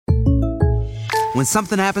When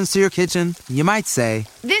something happens to your kitchen, you might say,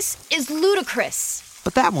 "This is ludicrous."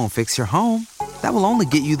 But that won't fix your home. That will only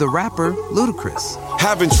get you the rapper, Ludacris.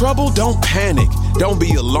 Having trouble? Don't panic. Don't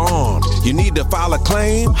be alarmed. You need to file a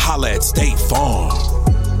claim? Holla at State Farm.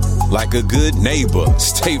 Like a good neighbor,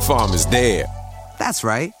 State Farm is there. That's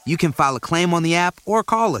right. You can file a claim on the app or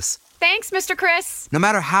call us. Thanks, Mr. Chris. No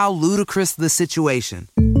matter how ludicrous the situation,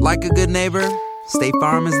 like a good neighbor, State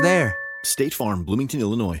Farm is there. State Farm, Bloomington,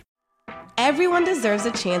 Illinois. Everyone deserves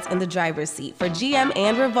a chance in the driver's seat. For GM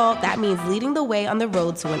and Revolt, that means leading the way on the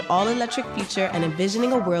road to an all-electric future and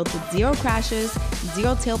envisioning a world with zero crashes,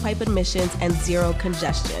 zero tailpipe emissions, and zero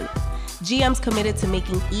congestion. GM's committed to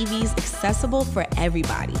making EVs accessible for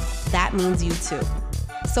everybody. That means you too.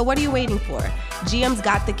 So what are you waiting for? GM's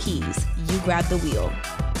got the keys. You grab the wheel.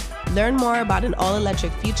 Learn more about an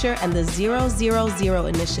all-electric future and the 000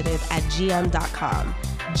 initiative at gm.com.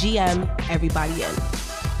 GM, everybody in.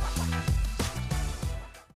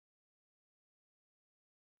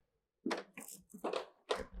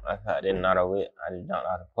 I didn't know Wick. I just don't know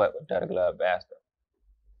how to putt with Dirty Glove Bastard.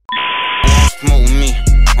 Smoke me.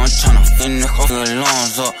 I'm tryna finish the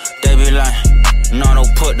lungs up. They be like, Nardo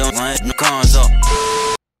put them guns up.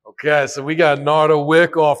 Okay, so we got Nardo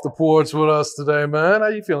Wick off the porch with us today, man. How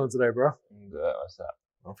you feeling today, bro? I'm good. What's up?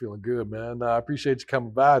 I'm feeling good, man. I appreciate you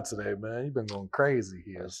coming by today, man. You've been going crazy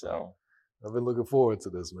here. So I've been looking forward to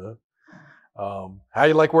this, man. How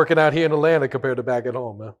you like working out here in Atlanta compared to back at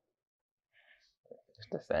home, man?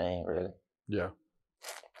 it's the same, really. Yeah.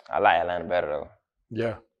 I like Atlanta better, though.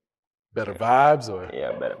 Yeah. Better vibes, or?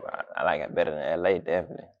 Yeah, better vibes. I like it better than LA,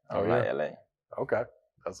 definitely. I like LA. Okay.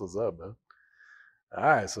 That's what's up, man. All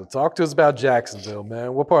right, so talk to us about Jacksonville,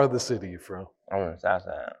 man. What part of the city are you from? I'm on the south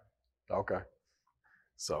side. Okay.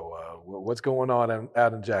 So what's going on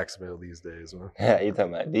out in Jacksonville these days, man? Yeah, you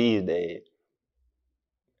talking about these days.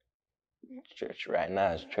 Church right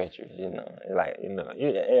now is treacherous, you know. It's like,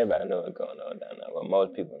 everybody know what's going on down there. Well,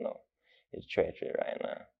 most people know it's treacherous right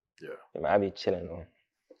now. Yeah. I be chilling on.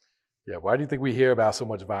 Yeah, why do you think we hear about so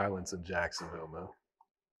much violence in Jacksonville, man?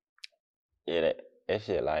 Yeah, that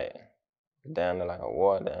shit like down there like a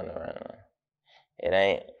war down there right now. It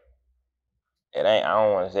ain't, I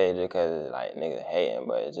don't want to say it just because it's like niggas hating,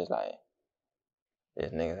 but it's just like,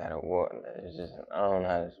 this niggas at a war. It's just, I don't know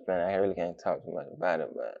how to explain it. I really can't talk too much about it,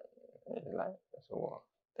 but it's like, it's a war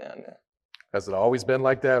down there. Has it always been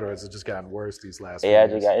like that, or has it just gotten worse these last few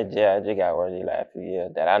years? It just got worse these last few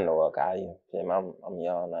years that I know of. I'm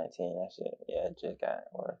young, 19, that shit. Yeah, it just got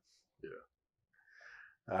worse.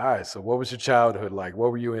 Yeah. All right, so what was your childhood like?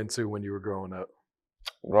 What were you into when you were growing up?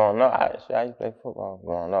 Growing up, I used to play football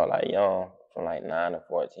growing up, like young, from like 9 to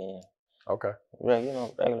 14. Okay. Regular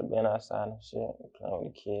being outside and shit, playing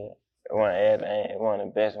with the kid. It wasn't everything, it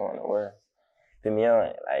wasn't the best one in the world. Feel me,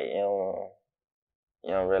 like,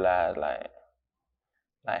 you don't realize, like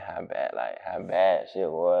how bad shit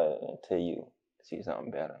was until you see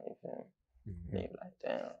something better, you feel me? Mm-hmm. And you're like,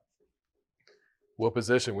 damn. What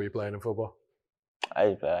position were you playing in football? I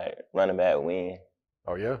used to play like running back, wing.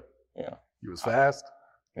 Oh, yeah? Yeah. You was fast?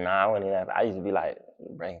 Nah, I wasn't even I used to be like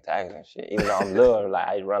breaking tackles and shit. Even though I'm little, like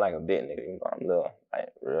I used to run like a big nigga, even though I'm little,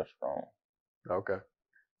 like real strong. Okay.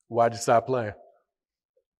 Why'd you stop playing?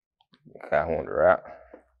 Because I wanted to rap.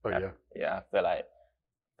 Oh, yeah? Yeah, I feel like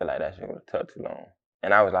that shit would have took too long.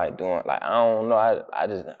 And I was like doing, like, I don't know, I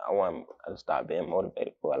just stopped being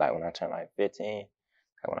motivated for it. Like when I turned like 15, like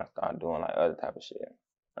when I started doing like other type of shit,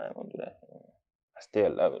 I didn't want to do that shit. I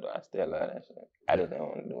still love it though, I still love that shit. I just didn't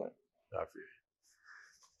want to do it. I feel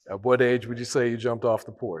you. At what age would you say you jumped off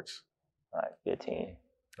the porch? Like 15.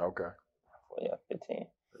 Okay. Yeah, 15.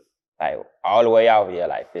 Like all the way out here,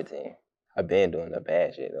 like 15. I've been doing the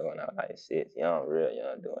bad shit though when I was like 6, real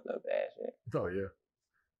young, doing the bad shit. Oh yeah.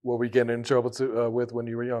 What were you getting in trouble with when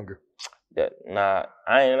you were younger? Nah,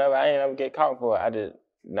 I ain't never get caught for it.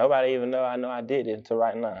 Nobody even know I did it until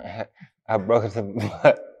right now. I broke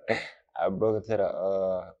into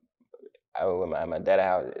I was with my dad's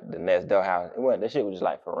house, the next door house. That shit was just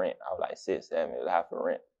like for rent. I was like 6, 7, it was house for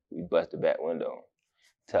rent. We busted the back window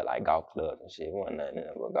to like golf clubs and shit. It wasn't nothing in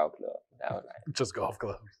there but golf clubs. That was like just golf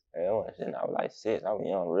clubs. Yeah, it wasn't shit. I was like 6. I was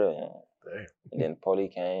young, real young. Damn. And then the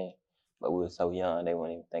police came, but we were so young they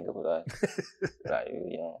wouldn't even think of us. Like we were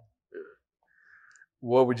young. Yeah.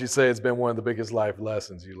 What would you say has been one of the biggest life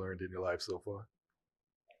lessons you learned in your life so far?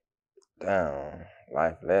 Damn,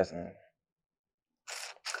 life lessons.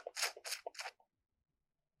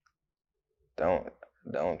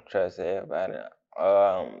 Don't trust everybody.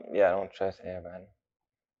 Don't trust everybody.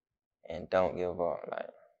 And don't give up. Like,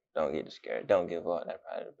 don't get discouraged. Don't give up. That's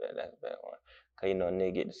probably that's the best one. Cause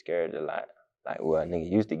nigga get discouraged a lot. Like, well,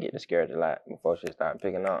 nigga used to get discouraged a lot before shit started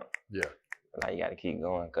picking up. Yeah. Like, you gotta keep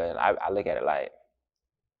going, cause I look at it like,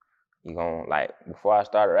 you gon' like, before I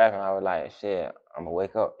started rapping, I was like, shit, I'm gonna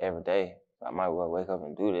wake up every day. I might well wake up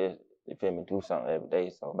and do this. You feel me? Do something every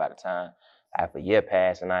day. So by the time after a year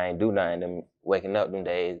passed and I ain't do nothing, them waking up them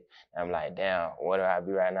days, I'm like, damn, what do I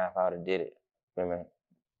be right now if I would've did it? You feel me?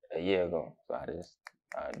 A year ago. So I just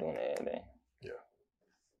started doing it every day. Yeah.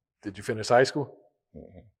 Did you finish high school?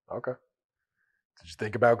 Mm-hmm. Okay. Did you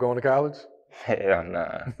think about going to college? Hell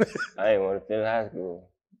nah. I ain't want to finish high school.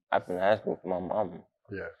 I finished high school for my mama.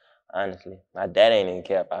 Yeah. Honestly, my dad ain't even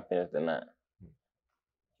care if I finished or not.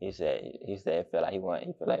 He said it felt like he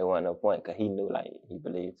wasn't no point because he knew, like, he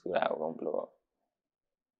believed too that I was gonna blow up.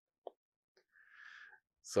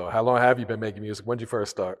 So how long have you been making music? When did you first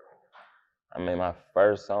start? I made my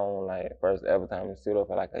first song, like first ever time in the studio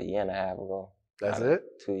for like a year and a half ago. That's like it?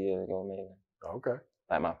 2 years ago maybe. Okay.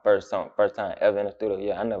 Like my first song, first time ever in the studio.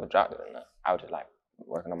 Yeah, I never dropped it or nothing. I was just like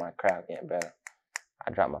working on my craft, getting better. I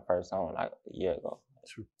dropped my first song like a year ago.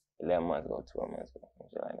 True. 11 months ago, 12 months ago,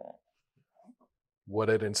 shit like that. What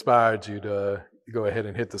had inspired you to go ahead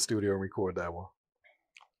and hit the studio and record that one?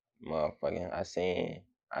 Motherfucking, I seen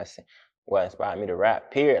what inspired me to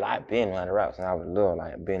rap, period. Like, I've been knowing how to rap since I was little.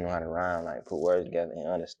 Like, I've been knowing how to rhyme, like, put words together and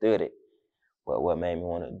understood it. But what made me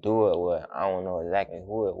want to do it was, I don't know exactly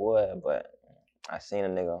who it was, but I seen a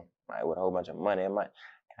nigga, like, with a whole bunch of money.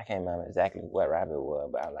 I can't remember exactly what rap it was,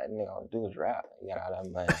 but I was like, nigga, all I do is rap. You got all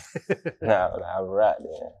that money. Nah, I would rap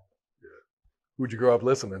then. Yeah. Who'd you grow up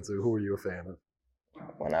listening to? Who were you a fan of?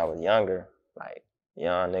 When I was younger, like,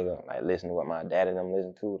 young nigga, like, listening to what my dad and them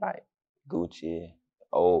listened to, like, Gucci,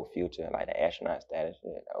 old Future, like the astronaut status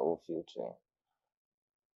shit, the old Future,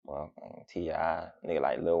 T.I., nigga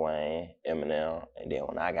like Lil Wayne, Eminem, and then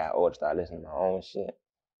when I got older, started listening to my own shit,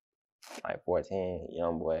 like 14,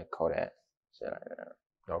 Youngboy, Kodak, shit like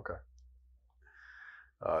that. Okay.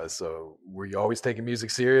 So were you always taking music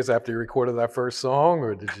serious after you recorded that first song,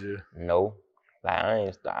 or did you? No. Like,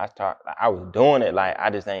 I was doing it, like, I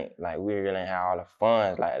just ain't, like, we really ain't have all the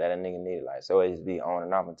funds, like, that a nigga needed, like, so it just be on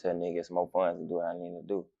and off until a nigga gets more funds to do what I need to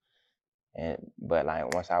do. But,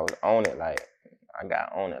 like, once I was on it, like, I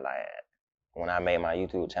got on it, like, when I made my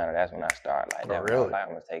YouTube channel, that's when I started, like, that. Really? Like,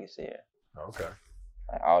 I'm gonna take it serious. Okay.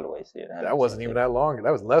 Like, all the way serious. That wasn't even that long.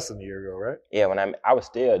 That was less than a year ago, right? Yeah, when I was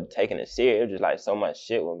still taking it serious. It was just, like, so much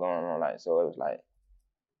shit was going on, like, so it was, like,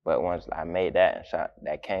 but once I made that and shot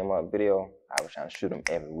that Came Up video, I was trying to shoot them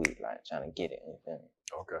every week, like trying to get it. You feel me?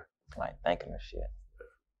 Okay. Like thinking of shit.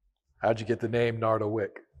 How'd you get the name Nardo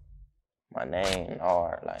Wick? My name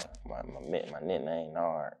Nard, like my nickname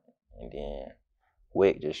Nard, and then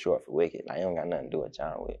Wick just short for Wicked. Like, it don't got nothing to do with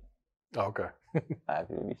John Wick. Okay. A lot of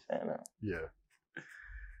people be saying that. Yeah.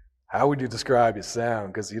 How would you describe your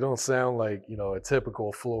sound? Because you don't sound like, a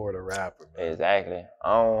typical Florida rapper, man. Exactly.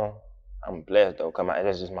 I'm blessed though, cause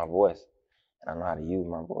that's just my voice, and I know how to use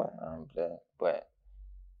my voice. I'm blessed, but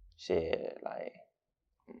shit, like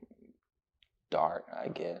dark, I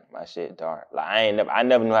guess. My shit dark. Like, I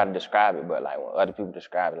never knew how to describe it, but like when other people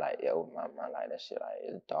describe it, like, yo, my like that shit, like,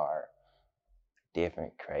 it's dark,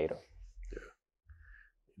 different, creative.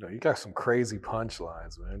 Yeah. You got some crazy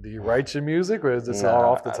punchlines, man. Do you write your music, or is this all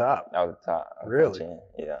off the top? Off the top. Really?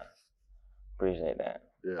 Yeah. Appreciate that.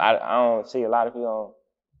 Yeah. I don't see a lot of people.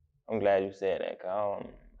 I'm glad you said that, cause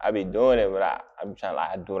I be doing it, but I be trying,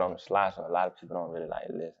 like, I do it on the slide, so a lot of people don't really like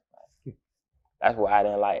listen. Like, that's why I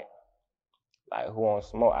didn't like Who on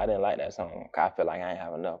Smoke. I didn't like that song, cause I feel like I ain't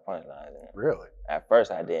have enough punchlines in it. Really? At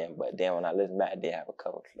first I did, but then when I listened back, I did have a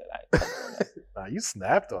couple like. Nah, you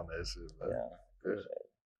snapped on that shit, man. Yeah. Appreciate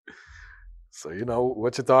it. So,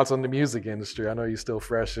 what's your thoughts on the music industry? I know you're still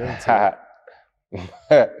fresh into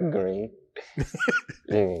it. Green.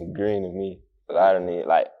 Green to me. I don't need,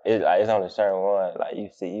 like, it's only certain ones, like, you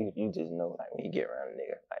see, you just know, like, when you get around a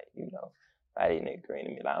nigga, like, I these niggas green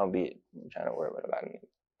to me. Like, I don't be trying to worry about a lot of niggas.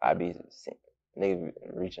 I be niggas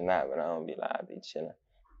reaching out, but I don't be, like, I be chilling.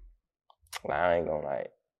 Like, I ain't gonna,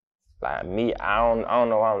 like me, I don't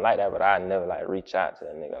know why I'm like that, but I never, like, reach out to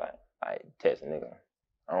a nigga, like text a nigga.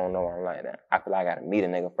 I don't know why I'm like that. I feel like I gotta meet a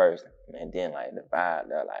nigga first, and then, like, the vibe,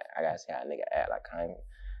 like, I gotta see how a nigga act, like, kind of,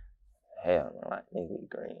 hell, man, like, nigga be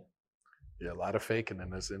green. Yeah, a lot of faking in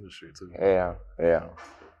this industry, too. Yeah.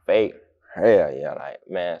 Fake. Hell yeah, like,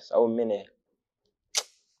 man, so many.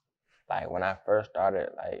 Like, when I first started,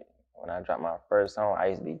 like, when I dropped my first song, I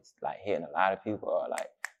used to be, like, hitting a lot of people, or, like,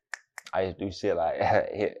 I used to do shit, like,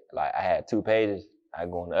 I had 2 pages. I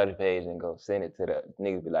go on the other page and go send it to the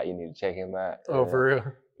niggas, be like, you need to check him out. Oh, for real?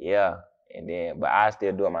 Yeah. And then, but I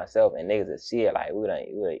still do it myself, and niggas would see it, like, we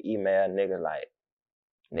would email niggas, like,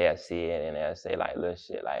 they'll see it and they'll say like little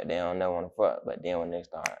shit like they don't never want to fuck, but then when they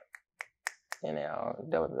start, then they all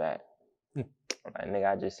double back. I'm like,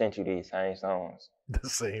 nigga, I just sent you these same songs. The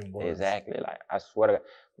same ones. Exactly. Like, I swear to God,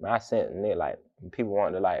 when I sent niggas, like, people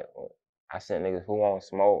want to, like, I sent niggas who want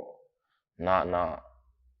smoke, nah.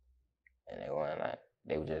 And they weren't like,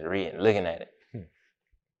 they were just reading, looking at it.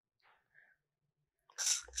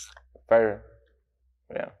 First,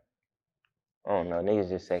 yeah. I don't know, niggas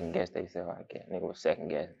just second guess themselves, I guess. Nigga was second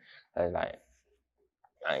guess. I was like,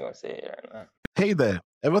 I ain't gonna say it right now. Hey there,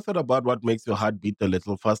 ever thought about what makes your heart beat a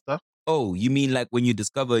little faster? Oh, you mean like when you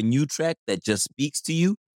discover a new track that just speaks to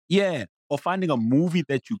you? Yeah, or finding a movie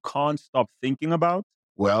that you can't stop thinking about?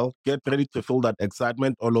 Well, get ready to feel that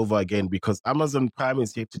excitement all over again because Amazon Prime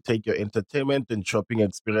is here to take your entertainment and shopping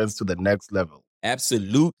experience to the next level.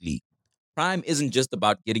 Absolutely. Prime isn't just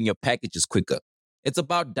about getting your packages quicker. It's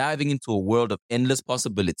about diving into a world of endless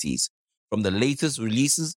possibilities, from the latest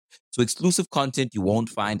releases to exclusive content you won't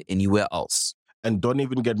find anywhere else. And don't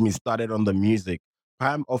even get me started on the music.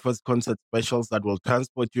 Prime offers concert specials that will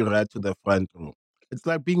transport you right to the front row. It's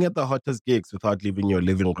like being at the hottest gigs without leaving your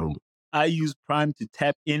living room. I use Prime to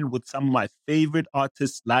tap in with some of my favorite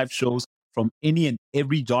artists' live shows from any and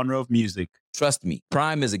every genre of music. Trust me,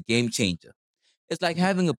 Prime is a game changer. It's like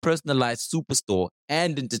having a personalized superstore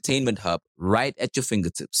and entertainment hub right at your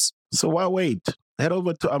fingertips. So why wait? Head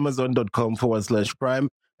over to amazon.com/prime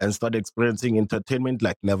and start experiencing entertainment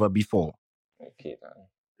like never before.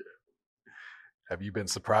 Have you been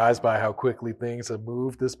surprised by how quickly things have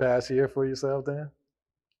moved this past year for yourself, Dan?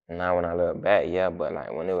 Now when I look back, yeah, but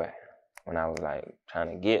like when I was like trying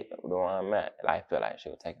to get where I'm at, like, I feel like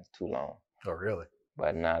shit was taking too long. Oh, really?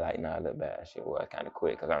 But now I look back, shit was kind of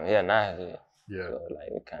quick because I'm here now. Shit. Yeah. So like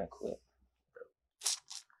it kind of quick.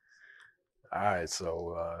 All right,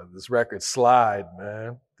 so this record, Slide,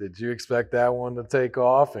 man. Did you expect that one to take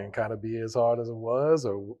off and kind of be as hard as it was?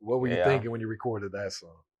 Or what were you thinking when you recorded that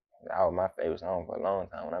song? That was my favorite song for a long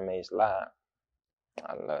time. When I made Slide,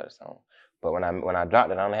 I love the song. But when I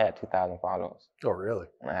dropped it, I only had 2,000 followers. Oh, really?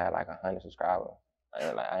 And I had like 100 subscribers. I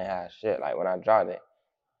ain't had shit. Like when I dropped it,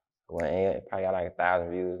 it probably got like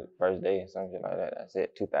 1,000 views the first day or something like that. That's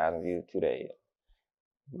it, 2,000 views 2 days.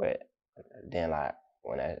 But then like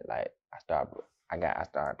when I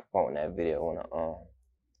started promoting that video when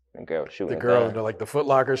the girl was shooting. The girl in like the Foot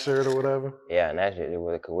Locker shirt or whatever? Yeah, and that shit, it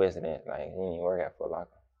was a coincidence. Like, he didn't work at Foot Locker.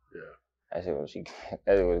 Yeah. That shit was a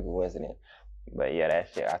coincidence. But yeah, that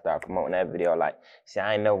shit, I started promoting that video. Like, see,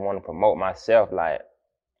 I ain't never want to promote myself, like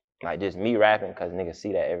just me rapping, because niggas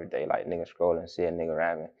see that every day. Like, niggas scrolling and see a nigga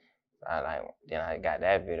rapping. Then I got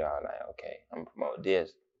that video. I was like, okay, I'm gonna promote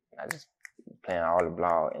this. And I just playing all the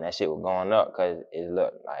blog, and that shit was going up because it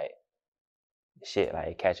looked like shit, like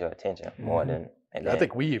it catch your attention more than. And then, I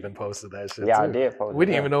think we even posted that shit. Yeah, too. I did post. We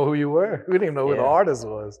didn't even know who you were. We didn't even know who the artist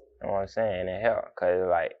was. You know what I'm saying? It helped, cause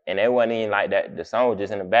like, and it wasn't even like that. The song was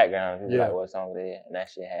just in the background. People like, what song it is? And that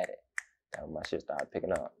shit had it. That my shit started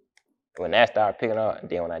picking up. When that started picking up, and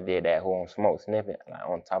then when I did that Who on Smoke snippet, like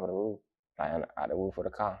on top of the roof, like out the roof of the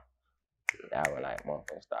car, that was like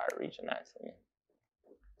motherfuckers started reaching out to me.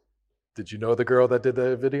 Did you know the girl that did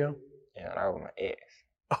the video? Yeah, that was my ex.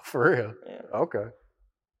 Oh, for real? Yeah. Okay.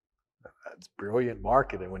 That's brilliant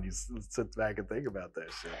marketing when you sit back and think about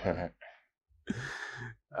that shit.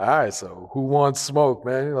 All right, so Who Wants Smoke,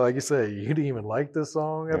 man? Like you said, you didn't even like this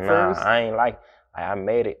song at first? Nah, I ain't like I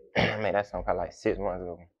made it. I made that song probably like 6 months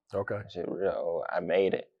ago. Okay. That shit real old. I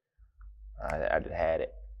made it. I just had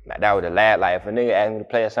it. Like, that was the last, like, if a nigga asked me to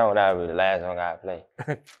play a song, that would be the last song I'd play.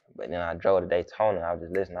 But then I drove to Daytona, I was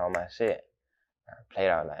just listening to all my shit. I played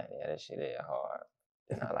out like, yeah, that shit is hard.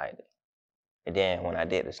 Then I liked it. And then when I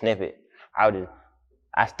did the snippet,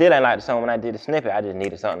 I still ain't like the song when I did the snippet. I just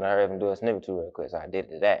needed something to hurry up and do a snippet to real quick. So I did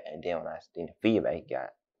it to that. And then when I seen the feedback he got,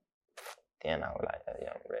 then I was like, yeah,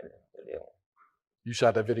 I'm ready to do it. You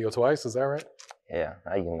shot that video twice, is that right? Yeah,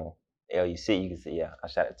 LUC, you can see, I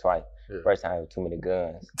shot it twice. Yeah. First time it was too many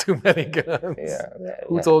guns. Too many guns? Yeah.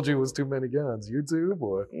 Who told you it was too many guns? YouTube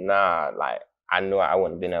or? Nah, like, I knew I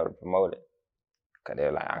wouldn't have been able to promote it. Cause they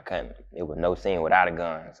were like, it was no scene without a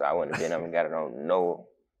gun. So I wouldn't have been able to get it on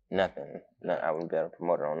nothing. I wouldn't be able to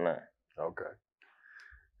promote it on nothing. Okay.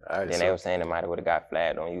 All right, then they were saying it might have would have got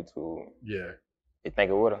flagged on YouTube. Yeah. You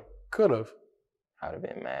think it would have? Could have. I would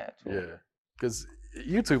have been mad too. Yeah. Because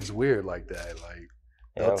YouTube's weird like that. Like,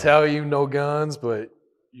 they'll tell you no guns, but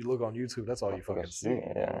you look on YouTube, that's all you fucking see. You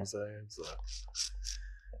know what I'm saying?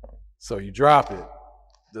 So you drop it.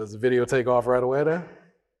 Does the video take off right away then?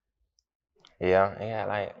 Yeah,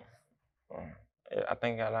 like, I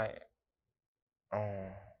think I like,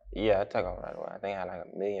 it took off right away. I think I had like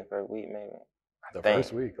 1 million per week maybe. I The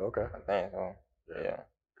first week, okay. I think so. Yeah.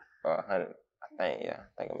 100. I think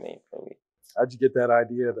a million per week. How'd you get that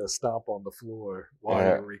idea to stomp on the floor while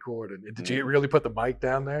you were recording? Did you really put the mic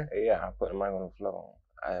down there? Yeah, I put the mic on the floor.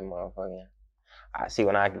 I see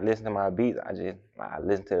when I listen to my beats, I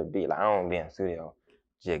listen to the beat. Like, I don't be in the studio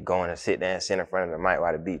just going to sit there and sit in front of the mic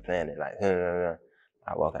while the beat playing it. Like,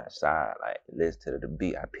 I walk outside, like, listen to the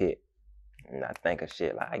beat I pick, and I think of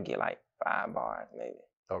shit. Like, I get like 5 bars maybe.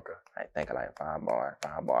 Okay. I think of like 5 bars.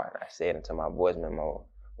 I say it into my voice memo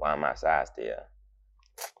while I'm outside still.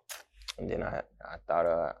 And then I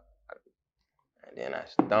thought and then I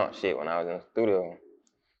stumped shit when I was in the studio.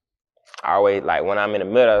 I always, like, when I'm in the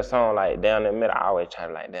middle of a song, like, down in the middle, I always try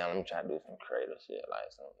to, like, let me try to do some creative shit, like,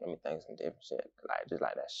 let me think of some different shit, like, just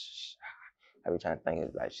like that I be trying to think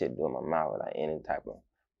of, like, shit to do in my mouth, like, any type of,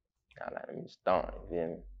 like, let me stomp, you feel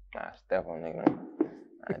me? I step on nigga,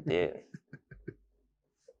 I did.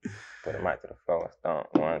 Put the mic to the floor, stomp,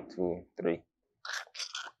 1, 2, 3.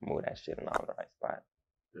 Move that shit in all the right spot.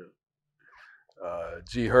 Yeah.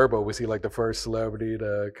 G Herbo, was he like the first celebrity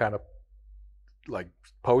to kind of like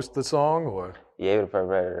post the song, or? Yeah, he was the first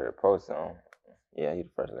ready to post song. Yeah, he the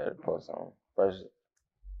first ready to post song.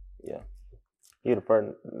 Yeah. He the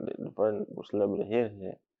first celebrity to hear it.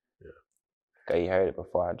 Yeah. Cause he heard it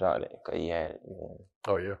before I dropped it. Cause he had it.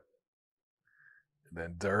 Oh yeah. And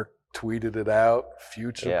then Dirk tweeted it out.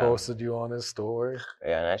 Future posted you on his story.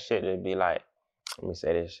 Yeah, and that shit would be like, let me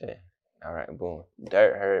say this shit. All right, boom.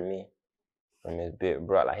 Dirk heard me from his big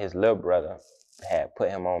brother. Like, his little brother had put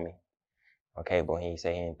him on me. Okay, but he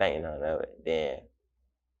said he didn't think none of it. Then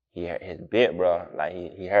he heard his big bro, like,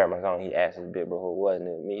 he heard my song. He asked his big bro who it was, and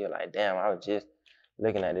it was me. He was like, damn, I was just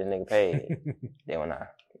looking at this nigga page. Then when I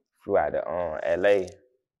flew out to LA,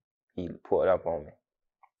 he pulled up on me.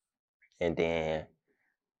 And then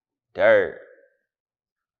Dirk,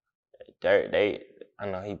 I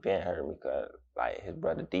know he been heard me because, like, his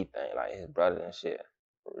brother D thing, like, his brother and shit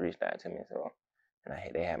reached out to me, so, and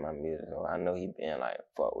they had my music, so I know he been, like,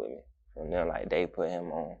 fuck with me. And then, like, they put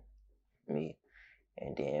him on me.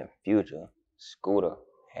 And then Future, Scooter,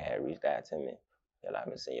 had reached out to me. They're like, I've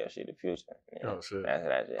been seeing your shit to Future. And oh, shit. That's how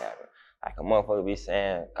that shit happened. Like, a motherfucker be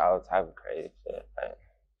saying all type of crazy shit. Like,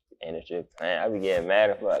 industry plan. I be getting mad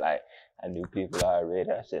at like, I knew people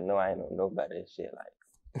already. I said, no, I ain't know about this shit. Like,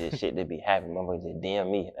 this shit that be happening, motherfuckers just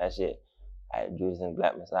DM me. That shit, like, Judas and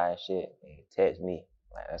Black Messiah shit. They text me.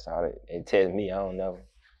 Like, that's all they text me. I don't know.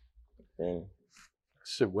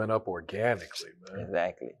 Shit went up organically, man.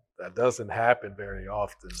 Exactly. That doesn't happen very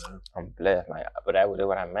often, man. I'm blessed, like, but that was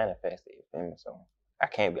what I manifested, you feel me? So I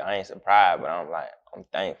ain't surprised, but I'm like, I'm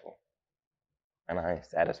thankful. And I ain't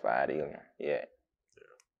satisfied either yet.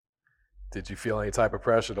 Did you feel any type of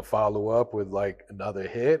pressure to follow up with like another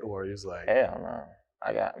hit, or he's like, hell no.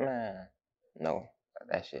 No,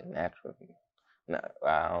 that shit natural. No,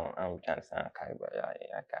 I'm trying to sound cocky, but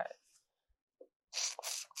I got it.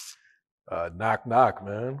 Knock Knock,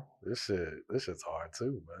 man. This shit's hard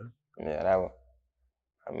too, man. Yeah, that was,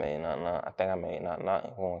 I made Knock Knock. I think I made Knock Knock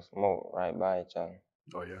and Who Smoke right by each other.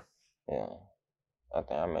 Oh yeah? Yeah. I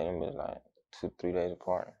think I made them like 2-3 days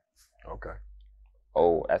apart. Okay.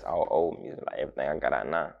 Old, that's all old music. Like, everything I got out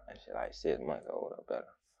now, that shit like 6 months old or better.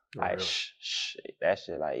 Oh, like, really? That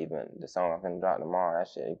shit, like, even the song I'm finna drop tomorrow, that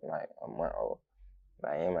shit even like a month old.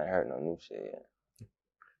 Like, I ain't even heard no new shit yet.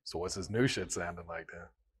 So what's his new shit sounding like then?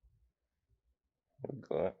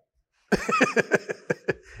 Good.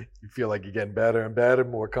 You feel like you're getting better and better,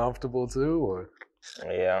 more comfortable too, or?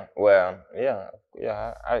 Yeah, well, yeah.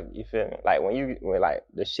 You feel me? Like, when like,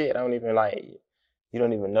 the shit, I don't even like, you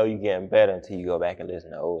don't even know you getting better until you go back and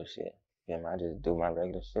listen to old shit. You know, I just do my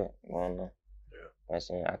regular shit going on. Yeah. That's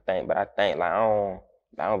it. I think, like, I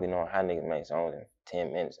don't be knowing how niggas make songs in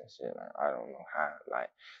 10 minutes and shit. Like, I don't know how. Like,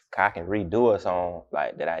 I can redo a song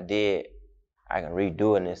like that I did. I can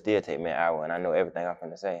redo it and it still take me an hour, and I know everything I'm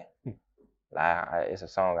finna say. Like, it's a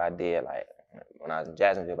song I did like when I was in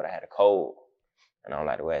Jacksonville, but I had a cold, and I don't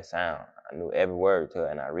like the way it sound. I knew every word to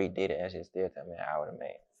it, and I redid it. That shit still took me an hour to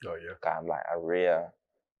make. Oh yeah. Cause I'm like, I'm real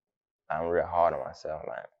hard on myself,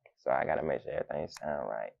 like, so I gotta make sure everything sound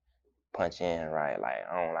right, punch in right. Like,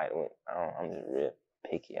 I'm just real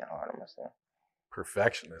picky and hard on myself.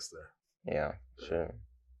 Perfectionist then. Yeah, sure.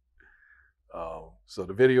 So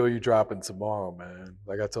the video you dropping tomorrow, man.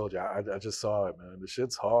 Like I told you, I just saw it, man. The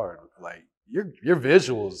shit's hard. Like, your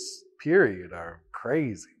visuals, period, are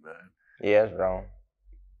crazy, man. Yeah, it's wrong.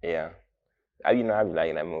 Yeah. I be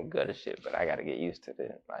liking that more gutter shit, but I gotta get used to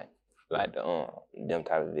it. Like the them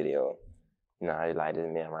type of video. You know, I like this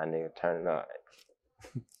me and my nigga turning up.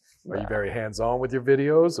 Are you very hands-on with your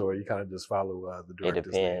videos, or you kind of just follow the It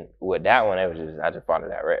director's depends. With that one, I just follow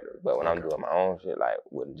that record. But when I'm doing my own shit, like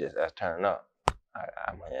with just us turning up,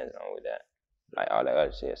 I'm hands on with that. Like all that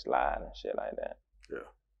other shit, slide and shit like that.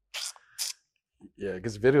 Yeah,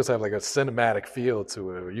 because videos have like a cinematic feel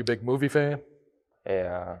to it. Are you a big movie fan?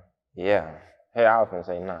 Yeah. Hey, I was gonna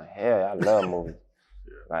say nah. Hell, I love movies.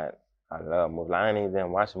 Like I love movies. Like, I ain't even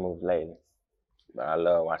been watching movies lately, but I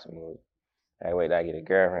love watching movies. I wait till I get a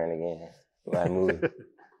girlfriend again. Like movie.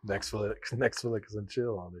 Next flick is and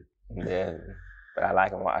chill on it. Yeah, but I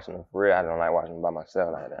like watching them for real. I don't like watching them by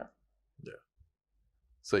myself like that. Yeah.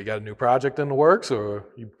 So you got a new project in the works, or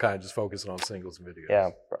you kind of just focusing on singles and videos? Yeah,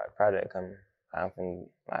 project coming. I'm finna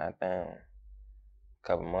lie down a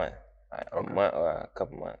couple months, like a month or a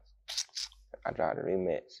couple months. I dropped a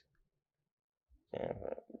remix,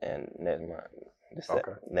 and next month.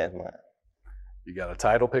 Next month. You got a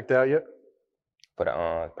title picked out yet? For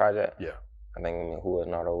the project? Yeah. I think Who Is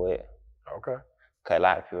Nardo, Wick. Okay. Cause a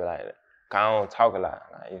lot of people like, cause I don't talk a lot,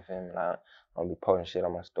 like, you feel me? Like, I don't be posting shit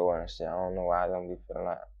on my store and shit. I don't know why I don't be feeling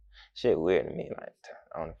like, shit weird to me, like,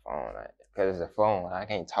 on the phone, like, cause it's a phone, I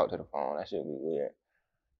can't talk to the phone, that shit be weird.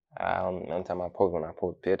 I'm talking about when I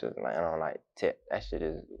post pictures, like, I don't like that shit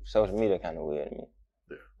is, social media kind of weird to me.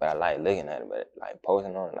 Yeah. But I like looking at it, but like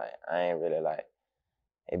posting on it, like, I ain't really like,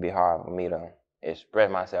 it'd be hard for me to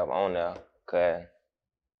express myself on there, cause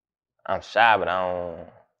I'm shy, but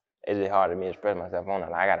it's just hard to me to express myself on it.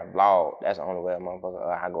 Like, I got a vlog, that's the only way a motherfucker,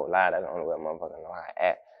 or I go live, that's the only way a motherfucker know how I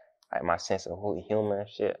act. Like, my sense of humor and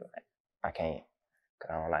shit, like, I can't, cause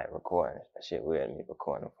I don't like recording. That shit weird to me,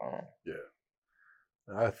 recording the phone. Yeah.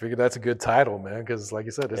 I figured that's a good title, man, because like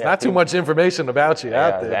you said, there's not too much information about you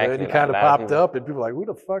out there, exactly. man. You kind of popped up, and people are like, who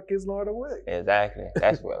the fuck is Nardo Wick? Exactly.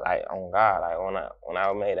 That's what, like, on God, like, when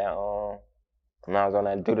I made that, when I was on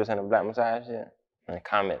that Judas and the Black Messiah shit, and the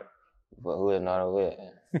comment, but who is Nardo Wick?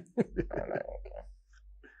 I'm like, okay.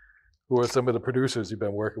 Who are some of the producers you've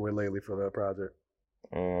been working with lately for that project?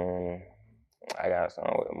 I got some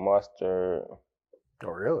with Mustard. Oh,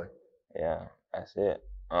 really? Yeah, that's it.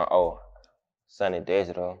 Sunny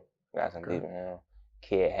Digital, got some people with him.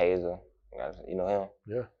 Kid Hazel, you know him?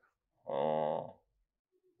 Yeah.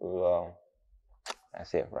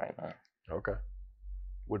 That's it for right now. Okay.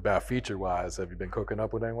 What about feature-wise? Have you been cooking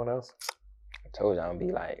up with anyone else? I told you I'm gonna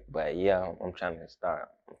be like, but yeah, I'm trying to start.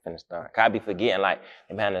 I'm finna start. Cause I be forgetting, like,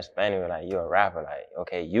 I'm having to explain to me, like, you're a rapper, like,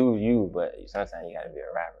 okay, you, but sometimes you gotta be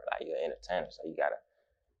a rapper, like, you're an entertainer, so you gotta,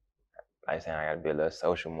 like saying, I gotta be a little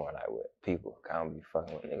social more, like, with people. Cause I don't be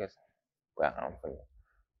fucking with niggas. But I'm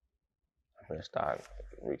finna start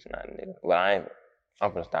reaching out to niggas. Well,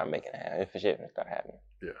 I'm finna start making it happen. If shit finna start happening.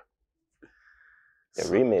 Yeah. The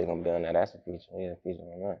remix gonna be on there. That's a feature. Yeah, feature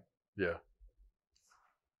on that. Yeah.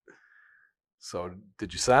 So,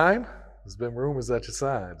 did you sign? There's been rumors that you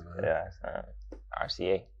signed, man. Yeah, I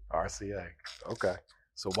signed. RCA. Okay.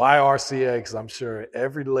 So why RCA? Because I'm sure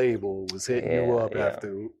every label was hitting you up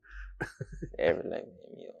after. Every label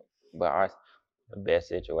hit me up. But the best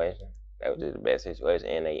situation. That was just the best situation.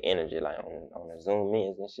 And they energy, like on the Zoom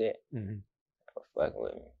meetings and shit. Mm-hmm. That was fucking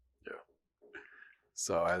with me. Yeah.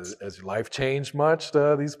 So has your life changed much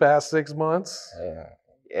these past 6 months?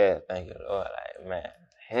 Yeah, thank you, Lord. Like, man,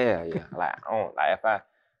 hell yeah. Like, if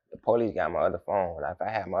the police got my other phone. Like, if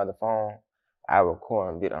I had my other phone, I would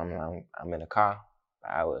record a video. I'm in the car.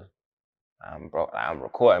 I'm broke. Like, I'm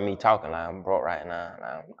recording me talking. Like, I'm broke right now.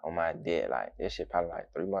 Like, I'm on my dead. Like, this shit probably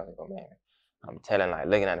like 3 months ago, man. I'm telling, like,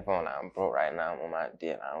 looking at the phone, like, I'm broke right now. I'm on my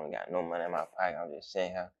dead. I don't got no money in my pocket. I'm just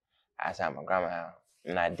sitting here outside my grandma's house.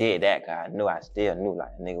 And I did that because I still knew,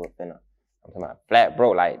 like, a nigga was finna. I'm talking about flat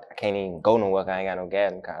broke. Like, I can't even go nowhere because I ain't got no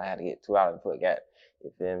gas in the car. I had to get $2 to put gas.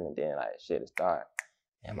 You feel me? And then, like, shit started.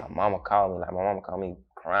 And my mama called me. Like, my mama called me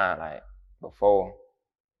crying, like, before,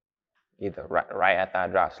 either right after I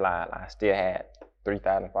dropped Slide. Like, I still had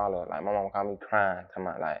 3,000 followers. Like, my mama called me crying, talking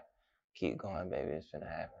about, like, keep going, baby. It's finna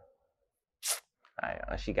happen.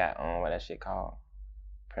 Like, she got what that shit called?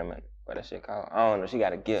 What that shit called? I don't know. She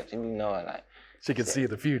got a gift. She be knowing, like. She can see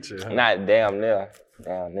the future. Huh? Not damn near.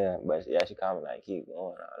 But yeah, she called me, like, keep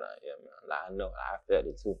going. I like, yeah, man. Like, I know. I felt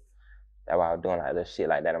it too. That's why I was doing, like, little shit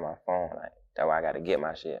like that on my phone. Like, that's why I got to get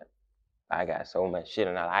my shit. I got so much shit,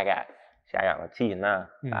 and I got my teeth now.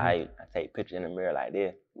 Mm-hmm. I take pictures in the mirror like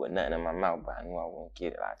this with nothing in my mouth, but I knew I wouldn't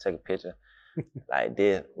get it. I took a picture like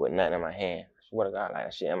this with nothing in my hand. I swear to God, like,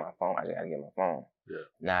 that shit in my phone. I just got to get my phone. Yeah.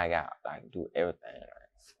 Now I got, like, do everything.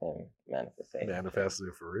 Like, manifestation. Manifested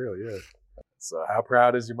it for real, yeah. So how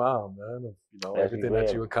proud is your mom, man, of everything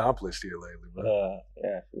that you accomplished here lately, man?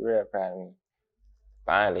 Yeah, she's real proud of me.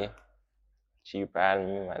 Finally, she proud of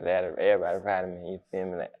me, my dad, everybody proud of me. You feel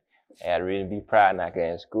me? Like, I had to really be proud knocker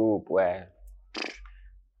in school, boy.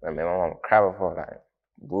 I made my mama cry before, like,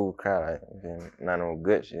 boo cry, like, you feel me? None of no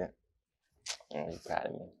good shit. I'm really proud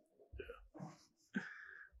of me.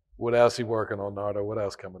 What else you working on, Nardo? What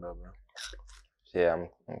else coming up, man? Yeah,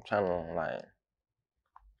 I'm trying to, like,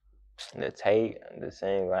 the tape, the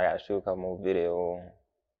sing, I gotta shoot a couple more videos.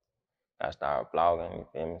 I start vlogging, you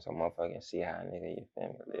feel me? So motherfuckers see how a nigga, you feel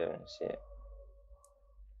me, live and shit.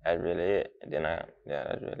 That's really it. And then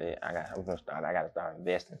that's really it. I gotta start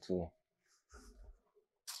investing too.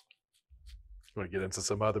 You want to get into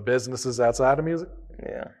some other businesses outside of music?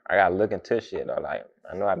 Yeah, I gotta look into shit though. Like,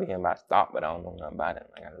 I know I be hearing about stock, but I don't know nothing about it.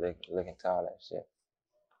 I gotta look into all that shit.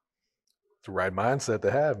 It's the right mindset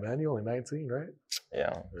to have, man. You're only 19, right?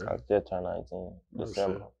 Yeah. I just turned 19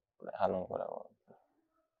 December. Shit. How long would I want?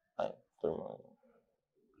 Like 3 months.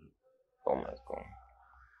 4 months ago.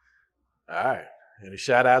 All right. Any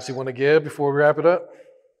shout outs you want to give before we wrap it up?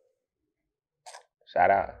 Shout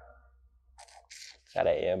out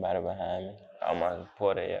everybody behind me. All my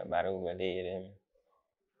supporters, everybody who believed in me.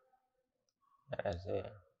 That's it.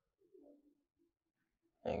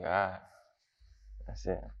 Thank God. That's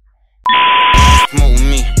it. Smoke with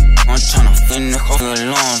me, I'm tryna finish the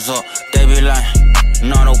lungs up. They be like,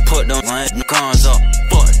 Nardo put them guns up.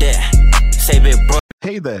 Fuck that. Say big bro.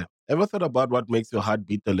 Hey there, ever thought about what makes your heart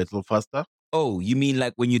beat a little faster? Oh, you mean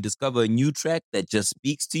like when you discover a new track that just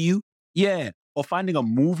speaks to you? Yeah, or finding a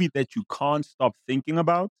movie that you can't stop thinking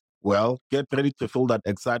about? Well, get ready to feel that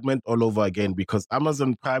excitement all over again because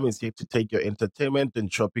Amazon Prime is here to take your entertainment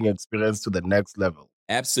and shopping experience to the next level.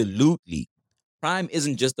 Absolutely. Prime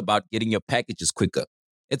isn't just about getting your packages quicker.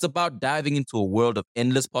 It's about diving into a world of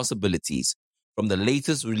endless possibilities, from the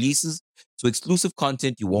latest releases to exclusive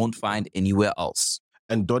content you won't find anywhere else.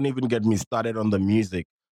 And don't even get me started on the music.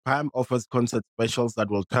 Prime offers concert specials that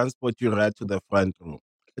will transport you right to the front row.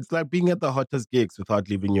 It's like being at the hottest gigs without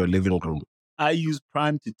leaving your living room. I use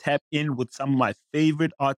Prime to tap in with some of my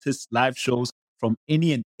favorite artists' live shows from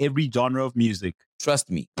any and every genre of music. Trust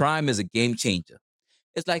me, Prime is a game changer.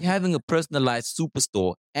 It's like having a personalized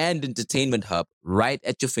superstore and entertainment hub right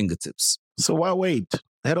at your fingertips. So why wait?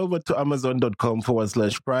 Head over to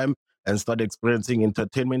amazon.com/Prime and start experiencing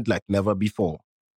entertainment like never before.